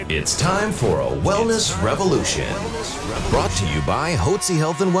It's time for a Wellness Revolution. Brought to you by Hotze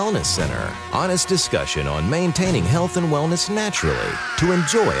Health and Wellness Center. Honest discussion on maintaining health and wellness naturally to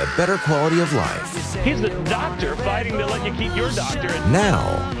enjoy a better quality of life. He's the doctor fighting to let you keep your doctor.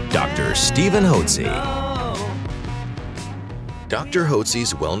 Now, Dr. Stephen Hotze. Dr.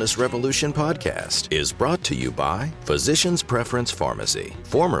 Hotze's Wellness Revolution podcast is brought to you by Physicians Preference Pharmacy,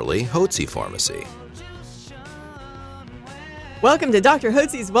 formerly Hotze Pharmacy. Welcome to Dr.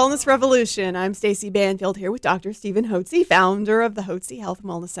 Hotze's Wellness Revolution. I'm Stacey Banfield here with Dr. Stephen Hotze, founder of the Hotze Health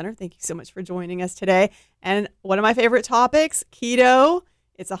and Wellness Center. Thank you so much for joining us today. And one of my favorite topics, keto.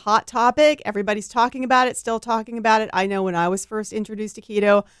 It's a hot topic. Everybody's talking about it, still talking about it. I know when I was first introduced to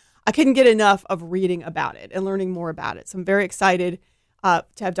keto, I couldn't get enough of reading about it and learning more about it. So I'm very excited to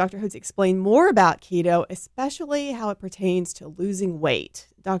have Dr. Hotze explain more about keto, especially how it pertains to losing weight.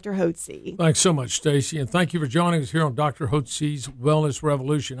 Dr. Hotze. Thanks so much, Stacey, and thank you for joining us here on Dr. Hotze's Wellness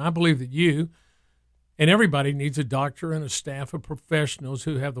Revolution. I believe that you and everybody needs a doctor and a staff of professionals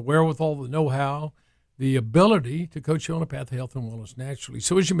who have the wherewithal, the know-how, the ability to coach you on a path to health and wellness naturally.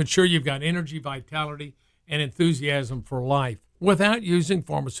 So as you mature, you've got energy, vitality, and enthusiasm for life without using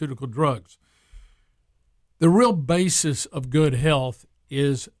pharmaceutical drugs. The real basis of good health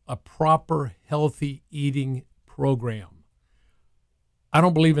is a proper, healthy eating program. I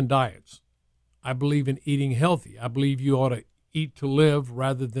don't believe in diets. I believe in eating healthy. I believe you ought to eat to live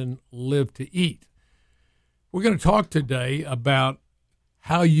rather than live to eat. We're going to talk today about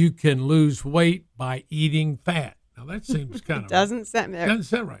how you can lose weight by eating fat. Now that seems kind of doesn't sound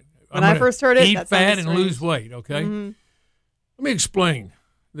right. When I first heard it, eat that fat and strange. lose weight. Okay, Let me explain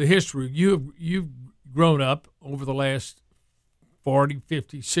the history. You've grown up over the last 40,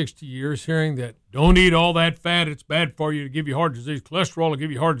 50, 60 years hearing that don't eat all that fat, it's bad for you, to give you heart disease. Cholesterol will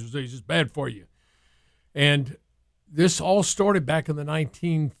give you heart disease, it's bad for you. And this all started back in the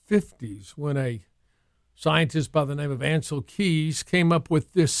 1950s when a scientist by the name of Ancel Keys came up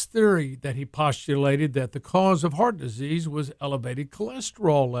with this theory that he postulated that the cause of heart disease was elevated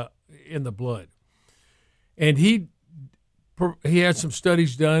cholesterol in the blood. And he had some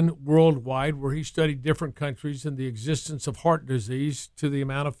studies done worldwide where he studied different countries and the existence of heart disease to the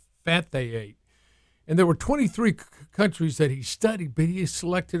amount of fat they ate. And there were 23 countries that he studied, but he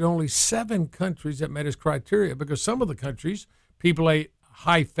selected only 7 countries that met his criteria because some of the countries, people ate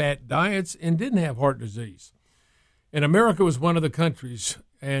high-fat diets and didn't have heart disease. And America was one of the countries.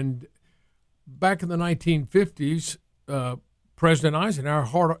 And back in the 1950s, President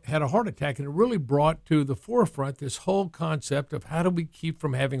Eisenhower had a heart attack, and it really brought to the forefront this whole concept of how do we keep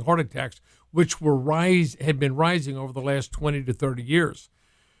from having heart attacks, which had been rising over the last 20 to 30 years.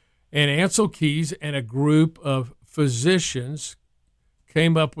 And Ancel Keys and a group of physicians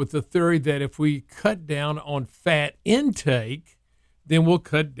came up with the theory that if we cut down on fat intake, then we'll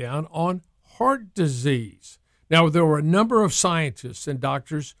cut down on heart disease. Now, there were a number of scientists and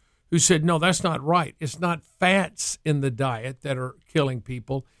doctors who said, no, that's not right. It's not fats in the diet that are killing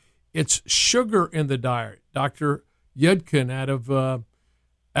people. It's sugar in the diet. Dr. Yudkin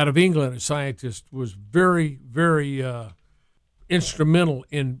out of England, a scientist, was very, very instrumental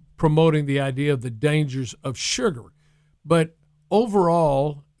in promoting the idea of the dangers of sugar. But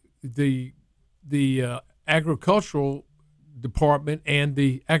overall, the agricultural department and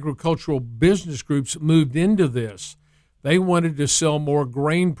the agricultural business groups moved into this. They wanted to sell more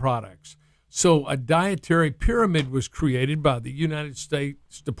grain products. So a dietary pyramid was created by the United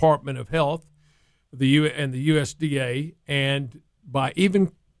States Department of Health and the USDA, and by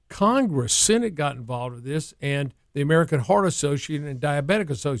even Congress. Senate got involved with this, and the American Heart Association and Diabetic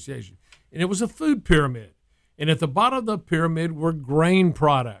Association. And it was a food pyramid. And at the bottom of the pyramid were grain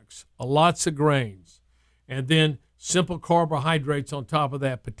products, lots of grains. And then simple carbohydrates on top of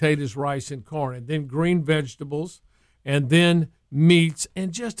that, potatoes, rice, and corn. And then green vegetables, and then meats,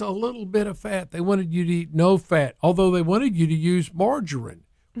 and just a little bit of fat. They wanted you to eat no fat, although they wanted you to use margarine,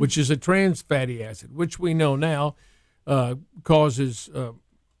 which is a trans fatty acid, which we know now is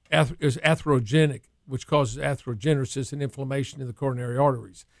atherogenic, which causes atherogenesis and inflammation in the coronary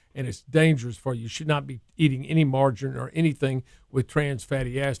arteries. And it's dangerous for you. You should not be eating any margarine or anything with trans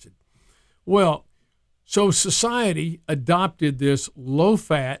fatty acid. Well, so society adopted this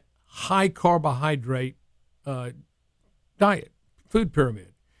low-fat, high-carbohydrate diet, food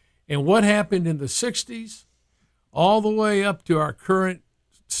pyramid. And what happened in the 60s all the way up to our current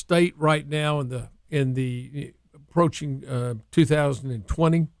state right now in the approaching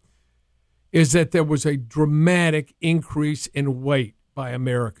 2020 is that there was a dramatic increase in weight by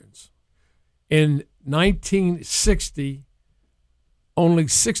Americans. In 1960, only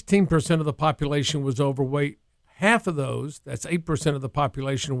 16% of the population was overweight. half of those, that's 8% of the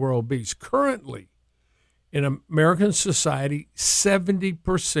population, were obese. Currently, in American society,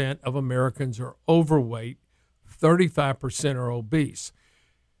 70% of Americans are overweight, 35% are obese.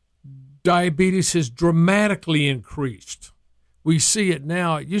 Diabetes has dramatically increased. We see it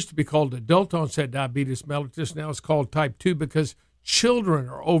now. It used to be called adult onset diabetes mellitus. Now it's called type 2 because children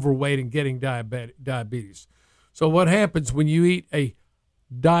are overweight and getting diabetes. So what happens when you eat a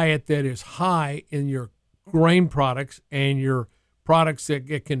diet that is high in your grain products and your products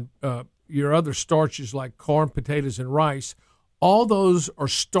that your other starches like corn, potatoes, and rice, all those are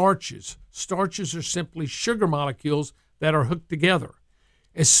starches. Starches are simply sugar molecules that are hooked together.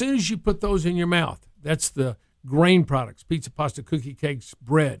 As soon as you put those in your mouth, that's the grain products, pizza, pasta, cookie, cakes,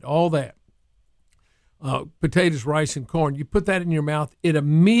 bread, all that, potatoes, rice, and corn, you put that in your mouth, it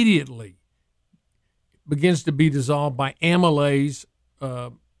immediately begins to be dissolved by amylase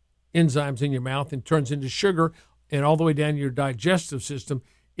enzymes in your mouth and turns into sugar, and all the way down your digestive system,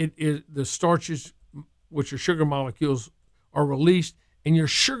 the starches, which are sugar molecules, are released, and your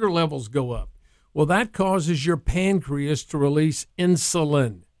sugar levels go up. Well, that causes your pancreas to release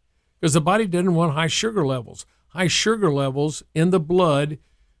insulin because the body doesn't want high sugar levels. High sugar levels in the blood,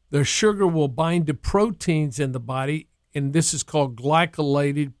 the sugar will bind to proteins in the body, and this is called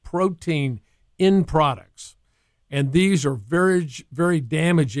glycolylated protein end products. And these are very, very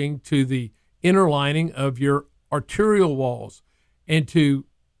damaging to the inner lining of your arterial walls and to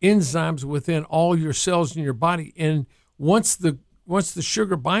enzymes within all your cells in your body. And once the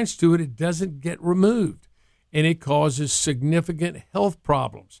sugar binds to it, it doesn't get removed, and it causes significant health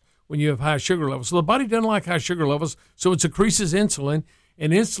problems when you have high sugar levels. So the body doesn't like high sugar levels, so it secretes insulin,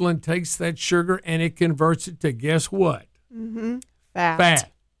 and insulin takes that sugar and it converts it to, guess what?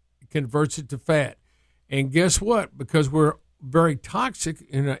 Fat. It converts it to fat. And guess what? Because we're very toxic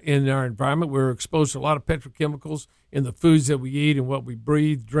in our environment, we're exposed to a lot of petrochemicals in the foods that we eat and what we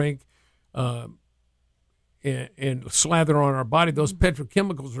breathe, drink, and slather on our body. Those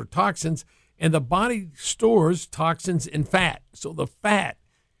petrochemicals are toxins, and the body stores toxins in fat. So the fat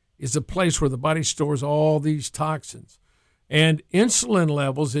is the place where the body stores all these toxins. And insulin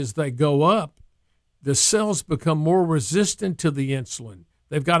levels, as they go up, the cells become more resistant to the insulin.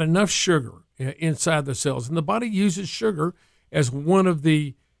 They've got enough sugar inside the cells, and the body uses sugar as one of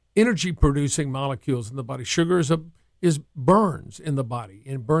the energy-producing molecules in the body. Sugar burns in the body,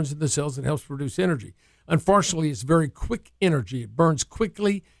 and burns in the cells and helps produce energy. Unfortunately, it's very quick energy. It burns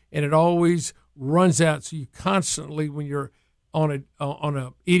quickly, and it always runs out. So you constantly, when you're on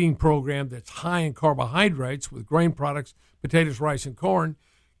a eating program that's high in carbohydrates with grain products, potatoes, rice, and corn,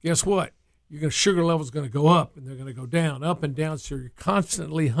 guess what? Your sugar level is going to go up, and they're going to go down, up and down. So you're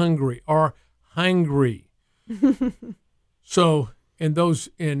constantly hungry or hangry. So, in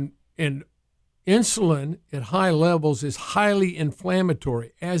insulin at high levels is highly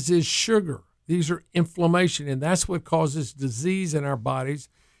inflammatory, as is sugar. These are inflammation, and that's what causes disease in our bodies.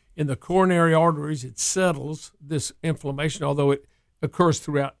 In the coronary arteries, it settles this inflammation, although it occurs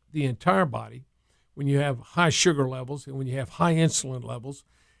throughout the entire body when you have high sugar levels and when you have high insulin levels,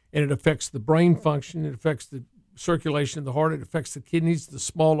 and it affects the brain function, it affects the circulation of the heart, it affects the kidneys, the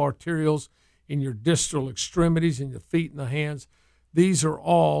small arterioles in your distal extremities, in the feet and the hands. These are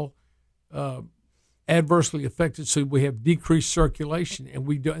all adversely affected, so we have decreased circulation, and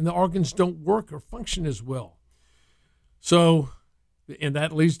the organs don't work or function as well. So, and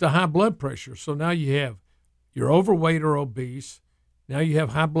that leads to high blood pressure. So now you're overweight or obese. Now you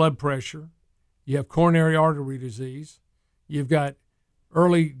have high blood pressure. You have coronary artery disease. You've got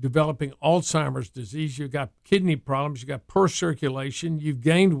early developing Alzheimer's disease. You've got kidney problems. You've got poor circulation. You've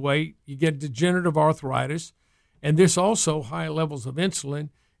gained weight. You get degenerative arthritis. And this also, high levels of insulin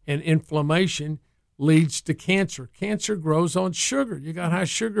and inflammation leads to cancer. Cancer grows on sugar. You got high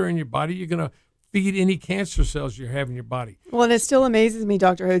sugar in your body, you're going to feed any cancer cells you have in your body. Well, and it still amazes me,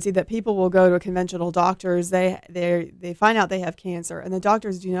 Dr. Hotze, that people will go to conventional doctors. They find out they have cancer, and the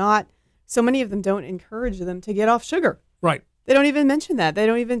doctors do not. So many of them don't encourage them to get off sugar. Right. They don't even mention that. They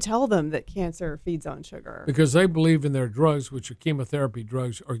don't even tell them that cancer feeds on sugar. Because they believe in their drugs, which are chemotherapy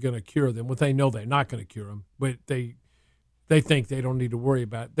drugs, are going to cure them. Well, they know they're not going to cure them, but they think they don't need to worry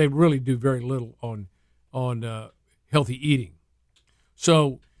about it. They really do very little on healthy eating.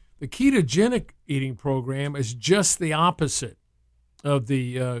 So the ketogenic eating program is just the opposite of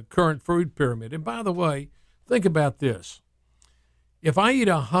the current food pyramid. And by the way, think about this. If I eat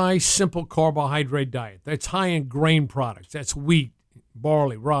a high, simple carbohydrate diet, that's high in grain products, that's wheat,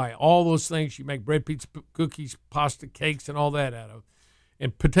 barley, rye, all those things you make bread, pizza, cookies, pasta, cakes, and all that out of,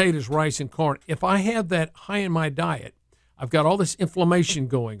 and potatoes, rice, and corn. If I have that high in my diet, I've got all this inflammation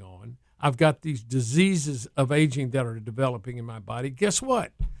going on. I've got these diseases of aging that are developing in my body. Guess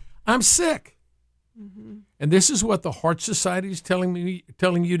what? I'm sick. Mm-hmm. And this is what the Heart Society is telling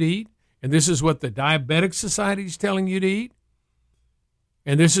you to eat. And this is what the Diabetic Society is telling you to eat.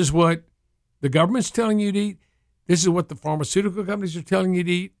 And this is what the government's telling you to eat. This is what the pharmaceutical companies are telling you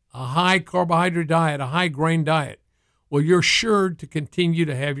to eat. A high carbohydrate diet, a high grain diet. Well, you're sure to continue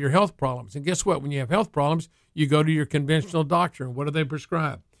to have your health problems. And guess what? When you have health problems, you go to your conventional doctor. And what do they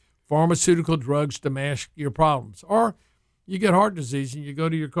prescribe? Pharmaceutical drugs to mask your problems. Or you get heart disease and you go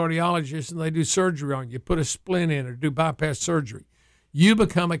to your cardiologist and they do surgery on you. You put a splint in or do bypass surgery. You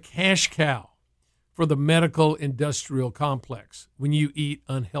become a cash cow for the medical industrial complex when you eat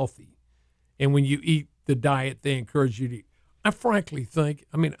unhealthy and when you eat the diet they encourage you to eat. I frankly think,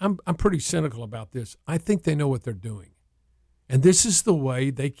 I'm pretty cynical about this. I think they know what they're doing. And this is the way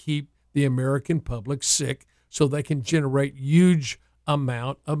they keep the American public sick so they can generate huge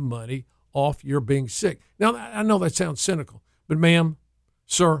amount of money off your being sick. Now, I know that sounds cynical, but ma'am,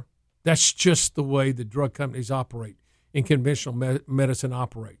 sir, that's just the way the drug companies operate and conventional medicine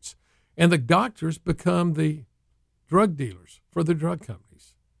operates. And the doctors become the drug dealers for the drug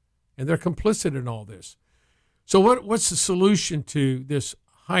companies. And they're complicit in all this. So what's the solution to this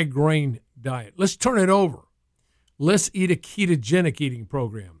high grain diet? Let's turn it over. Let's eat a ketogenic eating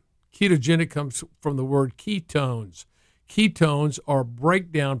program. Ketogenic comes from the word ketones. Ketones are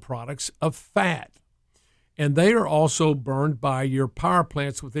breakdown products of fat, and they are also burned by your power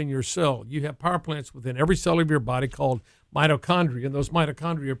plants within your cell. You have power plants within every cell of your body called mitochondria, and those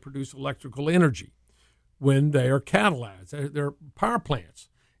mitochondria produce electrical energy when they are catalyzed. They're power plants,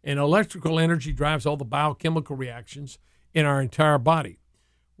 and electrical energy drives all the biochemical reactions in our entire body.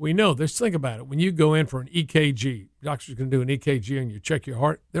 We know this. Think about it. When you go in for an EKG, doctors can do an EKG and you check your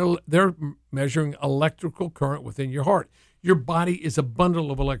heart. They're measuring electrical current within your heart. Your body is a bundle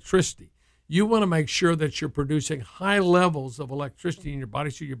of electricity. You want to make sure that you're producing high levels of electricity in your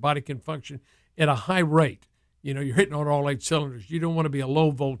body so your body can function at a high rate. You know, you're hitting on all 8 cylinders. You don't want to be a low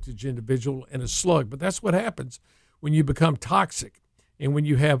voltage individual and a slug, but that's what happens when you become toxic and when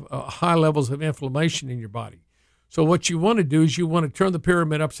you have high levels of inflammation in your body. So what you want to do is you want to turn the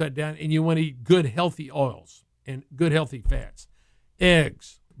pyramid upside down and you want to eat good, healthy oils and good, healthy fats,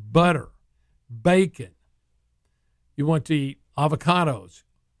 eggs, butter, bacon. You want to eat avocados,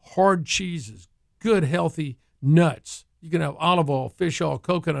 hard cheeses, good, healthy nuts. You can have olive oil, fish oil,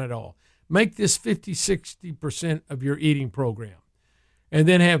 coconut oil. Make this 50-60% of your eating program. And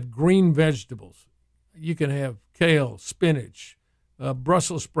then have green vegetables. You can have kale, spinach,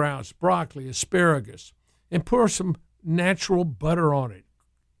 Brussels sprouts, broccoli, asparagus. And pour some natural butter on it,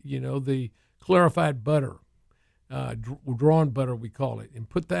 the clarified butter, drawn butter we call it, and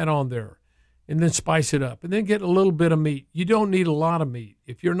put that on there. And then spice it up. And then get a little bit of meat. You don't need a lot of meat.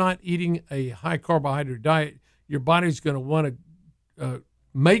 If you're not eating a high-carbohydrate diet, your body's going to want to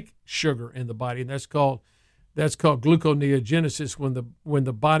make sugar in the body, and that's called gluconeogenesis, when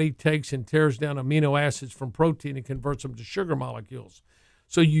the body takes and tears down amino acids from protein and converts them to sugar molecules.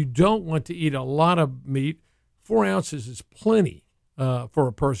 So you don't want to eat a lot of meat. 4 ounces is plenty for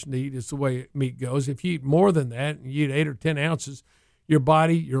a person to eat. It's the way meat goes. If you eat more than that, and you eat 8 or 10 ounces, your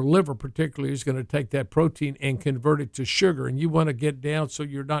body, your liver particularly, is going to take that protein and convert it to sugar. And you want to get down so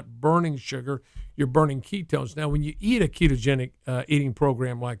you're not burning sugar, you're burning ketones. Now, when you eat a ketogenic eating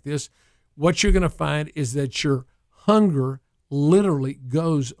program like this, what you're going to find is that your hunger literally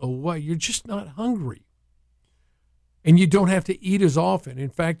goes away. You're just not hungry. And you don't have to eat as often. In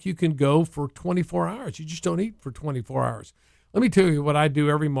fact, you can go for 24 hours. You just don't eat for 24 hours. Let me tell you what I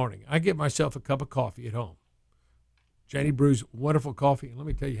do every morning. I get myself a cup of coffee at home. Janie brews wonderful coffee, and let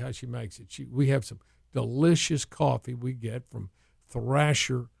me tell you how she makes it. We have some delicious coffee we get from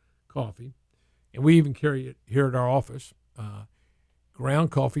Thrasher Coffee, and we even carry it here at our office.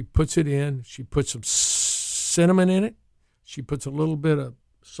 Ground coffee, puts it in. She puts some cinnamon in it. She puts a little bit of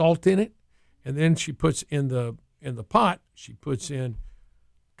salt in it, and then she puts in the pot, she puts in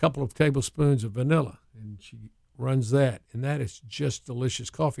a couple of tablespoons of vanilla, and she runs that, and that is just delicious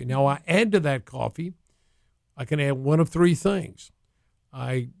coffee. Now, I add to that coffee, I can add one of 3 things.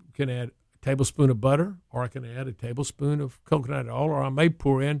 I can add a tablespoon of butter, or I can add a tablespoon of coconut oil, or I may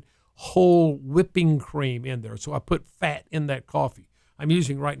pour in whole whipping cream in there. So I put fat in that coffee. I'm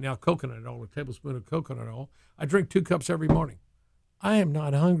using right now coconut oil, a tablespoon of coconut oil. I drink 2 cups every morning. I am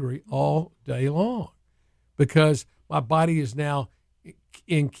not hungry all day long, because my body is now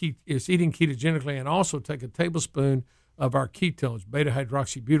is eating ketogenically, and also take a tablespoon of our ketones,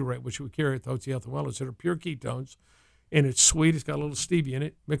 beta-hydroxybutyrate, which we carry at the Hotze Health and Wellness, that are pure ketones, and it's sweet. It's got a little stevia in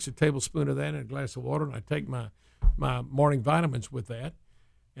it. Mix a tablespoon of that in a glass of water, and I take my morning vitamins with that.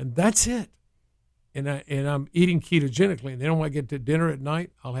 And that's it. And I'm eating ketogenically. And then when I get to dinner at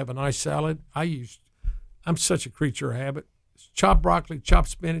night, I'll have a nice salad. I'm such a creature of habit. Chopped broccoli, chopped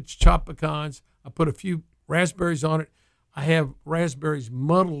spinach, chopped pecans. I put a few raspberries on it. I have raspberries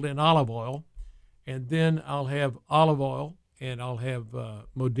muddled in olive oil. And then I'll have olive oil, and I'll have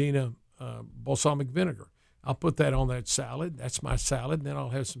Modena balsamic vinegar. I'll put that on that salad. That's my salad. And then I'll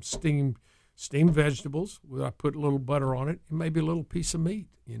have some steamed vegetables where I put a little butter on it and maybe a little piece of meat,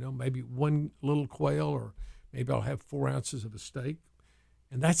 maybe one little quail, or maybe I'll have 4 ounces of a steak.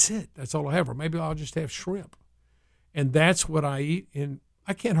 And that's it. That's all I have. Or maybe I'll just have shrimp. And that's what I eat. And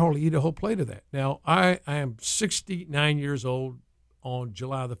I can't hardly eat a whole plate of that. Now, I am 69 years old on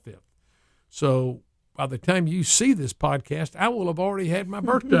July the 5th. So by the time you see this podcast, I will have already had my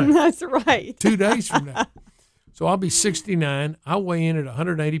birthday. That's right. 2 days from now. So I'll be 69. I weigh in at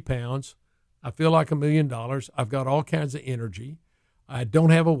 180 pounds. I feel like $1 million. I've got all kinds of energy. I don't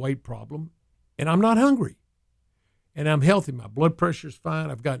have a weight problem, and I'm not hungry. And I'm healthy. My blood pressure is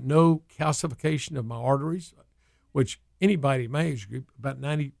fine. I've got no calcification of my arteries, which anybody in my age group, about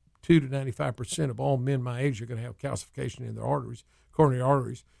 92 to 95% of all men my age are going to have calcification in their arteries, coronary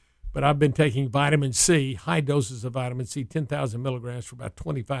arteries. But I've been taking vitamin C, high doses of vitamin C, 10,000 milligrams for about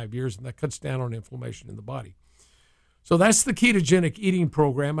 25 years, and that cuts down on inflammation in the body. So that's the ketogenic eating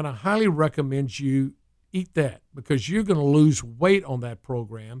program, and I highly recommend you eat that because you're going to lose weight on that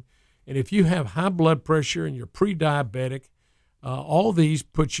program. And if you have high blood pressure and you're pre-diabetic, all these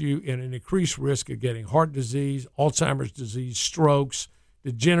put you in an increased risk of getting heart disease, Alzheimer's disease, strokes,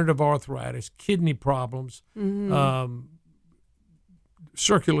 degenerative arthritis, kidney problems,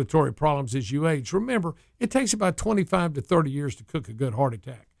 circulatory problems as you age. Remember, it takes about 25 to 30 years to cook a good heart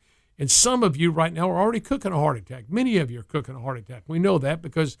attack. And some of you right now are already cooking a heart attack. Many of you are cooking a heart attack. We know that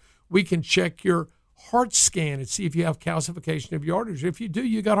because we can check your heart scan and see if you have calcification of your arteries. If you do,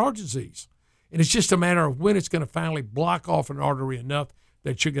 you got heart disease. And it's just a matter of when it's going to finally block off an artery enough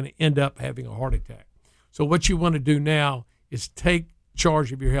that you're going to end up having a heart attack. So what you want to do now is take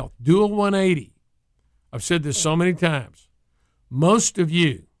charge of your health. Do a 180. I've said this so many times. Most of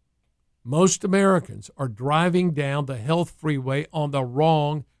you, most Americans are driving down the health freeway on the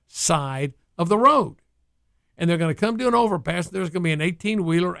wrong side of the road. And they're going to come to an overpass. There's going to be an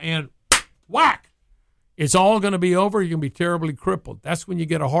 18-wheeler and whack. It's all going to be over. You're going to be terribly crippled. That's when you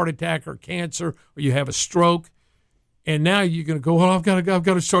get a heart attack or cancer or you have a stroke. And now you're going to go, well, I've got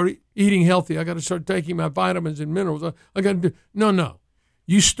to start eating healthy. I got to start taking my vitamins and minerals. I got to do. No.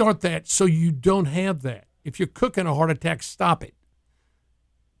 You start that so you don't have that. If you're cooking a heart attack, stop it.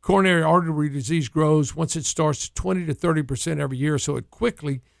 Coronary artery disease grows once it starts 20 to 30% every year, so it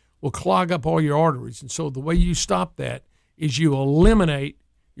quickly will clog up all your arteries. And so the way you stop that is you eliminate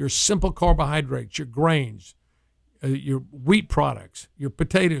your simple carbohydrates, your grains, your wheat products, your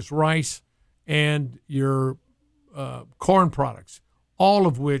potatoes, rice, and your corn products, all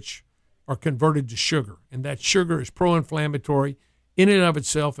of which are converted to sugar. And that sugar is pro-inflammatory in and of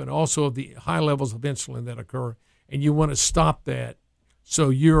itself and also of the high levels of insulin that occur. And you want to stop that so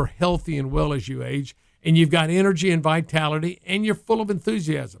you're healthy and well as you age, and you've got energy and vitality, and you're full of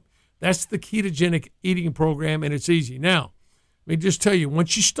enthusiasm. That's the ketogenic eating program, and it's easy. Now, let me just tell you,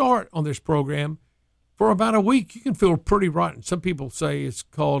 once you start on this program, for about a week, you can feel pretty rotten. Some people say it's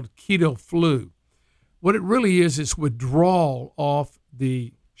called keto flu. What it really is withdrawal off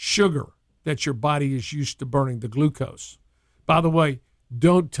the sugar that your body is used to burning, the glucose. By the way,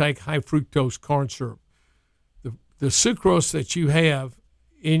 don't take high fructose corn syrup. The sucrose that you have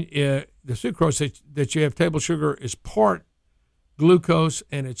that you have table sugar is part glucose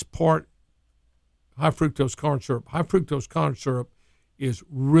and it's part high fructose corn syrup. High fructose corn syrup is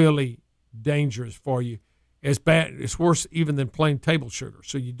really dangerous for you. It's bad. It's worse even than plain table sugar.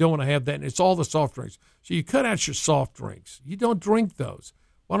 So you don't want to have that. And it's all the soft drinks. So you cut out your soft drinks. You don't drink those.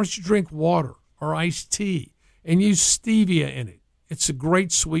 Why don't you drink water or iced tea and use stevia in it? It's a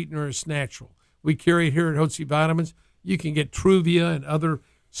great sweetener. It's natural. We carry it here at Hotze Vitamins. You can get Truvia and other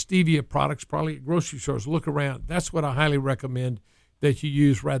stevia products probably at grocery stores. Look around. That's what I highly recommend that you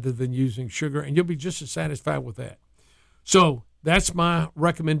use rather than using sugar, and you'll be just as satisfied with that. So that's my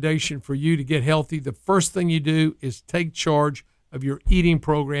recommendation for you to get healthy. The first thing you do is take charge of your eating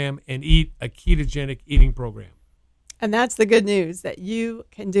program and eat a ketogenic eating program. And that's the good news, that you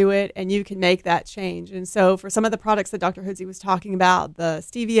can do it and you can make that change. And so for some of the products that Dr. Hotze was talking about, the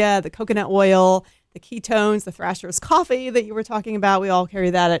stevia, the coconut oil, the ketones, the Thrasher's coffee that you were talking about, we all carry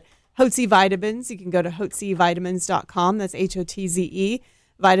that at Hotze Vitamins. You can go to HotzeVitamins.com. That's HOTZE,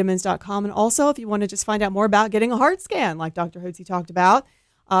 vitamins.com. And also, if you want to just find out more about getting a heart scan, like Dr. Hotze talked about,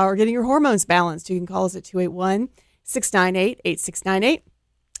 or getting your hormones balanced, you can call us at 281-698-8698.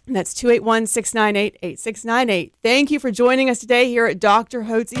 And that's 281-698-8698. Thank you for joining us today here at Dr.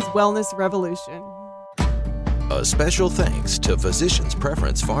 Hotze's Wellness Revolution. A special thanks to Physicians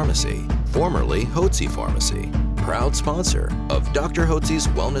Preference Pharmacy, formerly Hotze Pharmacy, proud sponsor of Dr. Hotze's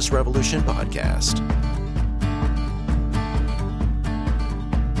Wellness Revolution podcast.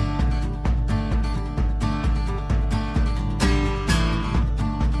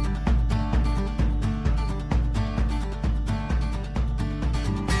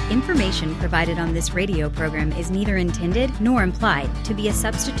 Information provided on this radio program is neither intended nor implied to be a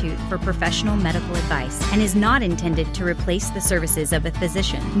substitute for professional medical advice and is not intended to replace the services of a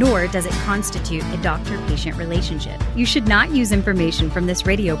physician, nor does it constitute a doctor-patient relationship. You should not use information from this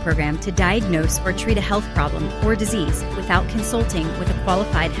radio program to diagnose or treat a health problem or disease without consulting with a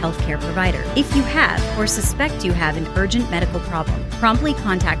qualified healthcare provider. If you have or suspect you have an urgent medical problem, promptly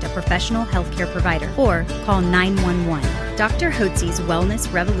contact a professional healthcare provider or call 911. Dr. Hotze's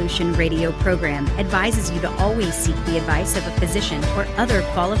Wellness Revolution radio program advises you to always seek the advice of a physician or other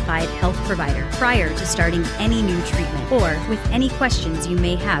qualified health provider prior to starting any new treatment or with any questions you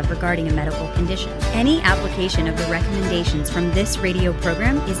may have regarding a medical condition. Any application of the recommendations from this radio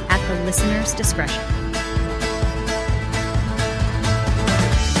program is at the listener's discretion.